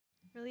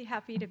Really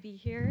happy to be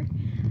here.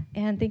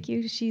 And thank you,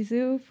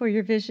 Shizu, for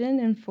your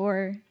vision and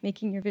for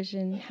making your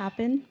vision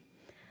happen.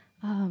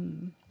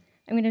 Um,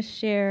 I'm going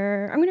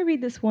to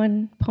read this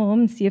one poem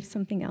and see if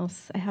something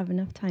else, I have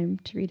enough time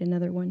to read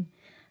another one.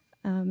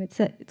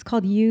 It's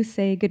called You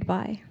Say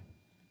Goodbye.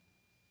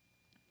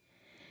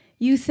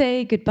 You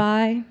say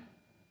goodbye.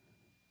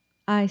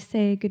 I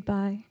say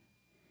goodbye.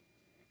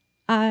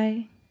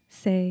 I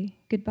say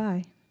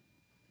goodbye.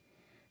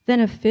 Then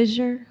a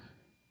fissure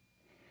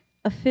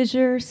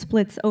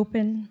splits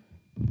open.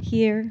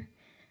 Here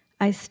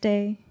I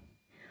stay,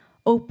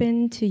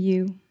 open to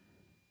you.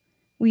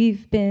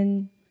 We've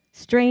been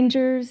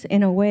strangers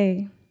in a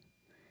way.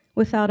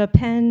 Without a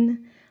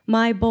pen,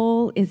 my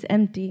bowl is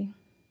empty.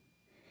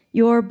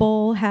 Your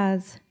bowl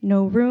has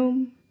no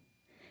room,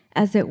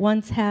 as it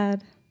once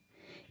had.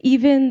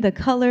 Even the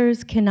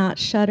colors cannot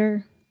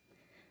shudder.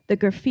 The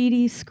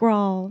graffiti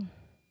scrawl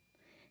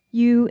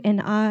you and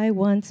I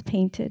once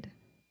painted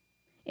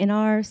in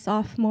our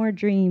sophomore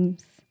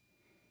dreams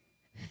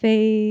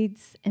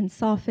fades and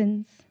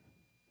softens.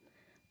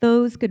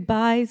 Those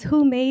goodbyes,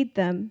 who made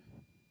them?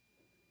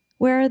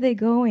 Where are they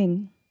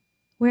going?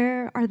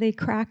 Where are they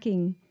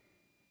cracking?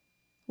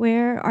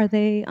 Where are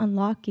they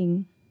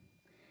unlocking?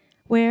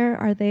 Where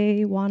are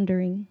they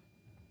wandering?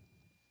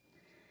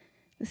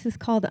 This is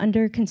called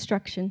Under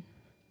Construction.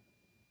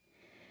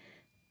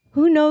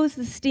 Who knows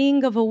the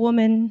sting of a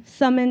woman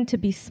summoned to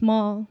be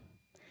small?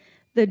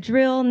 The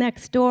drill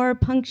next door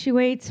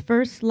punctuates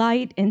first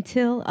light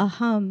until a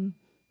hum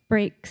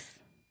breaks.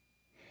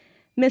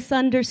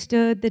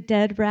 Misunderstood the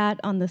dead rat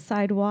on the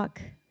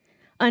sidewalk.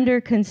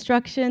 Under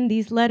construction,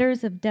 these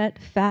letters of debt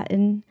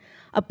fatten.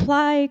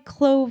 Apply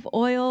clove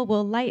oil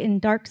will lighten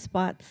dark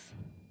spots.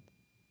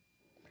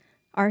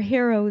 Our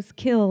heroes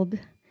killed.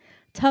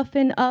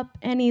 Toughen up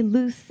any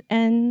loose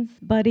ends,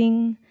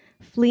 budding,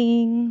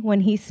 fleeing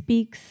when he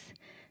speaks.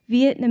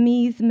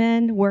 Vietnamese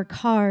men work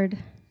hard.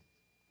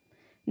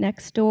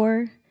 Next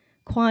door,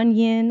 Kuan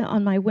Yin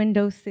on my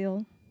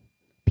windowsill.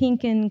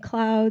 Pinken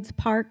clouds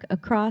park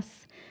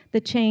across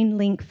the chain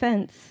link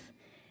fence,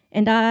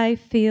 and I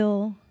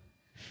feel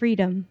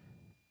freedom.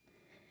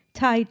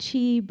 Tai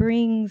Chi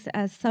brings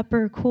as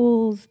supper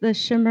cools the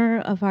shimmer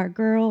of our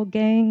girl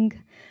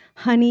gang.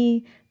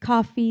 Honey,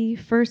 coffee,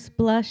 first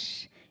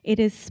blush, it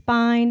is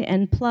spine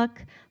and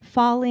pluck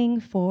falling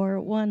for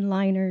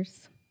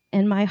one-liners.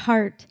 And my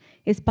heart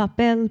is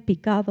papel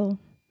picado,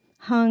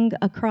 hung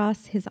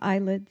across his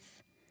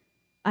eyelids.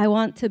 I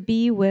want to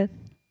be with,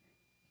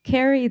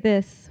 carry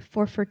this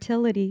for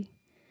fertility,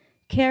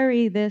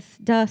 carry this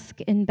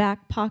dusk in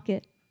back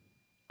pocket.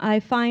 I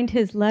find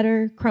his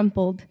letter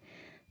crumpled,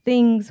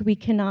 things we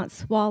cannot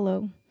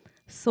swallow,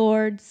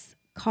 swords,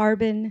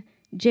 carbon,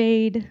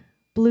 jade,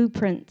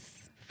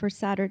 blueprints for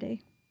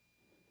Saturday.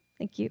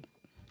 Thank you.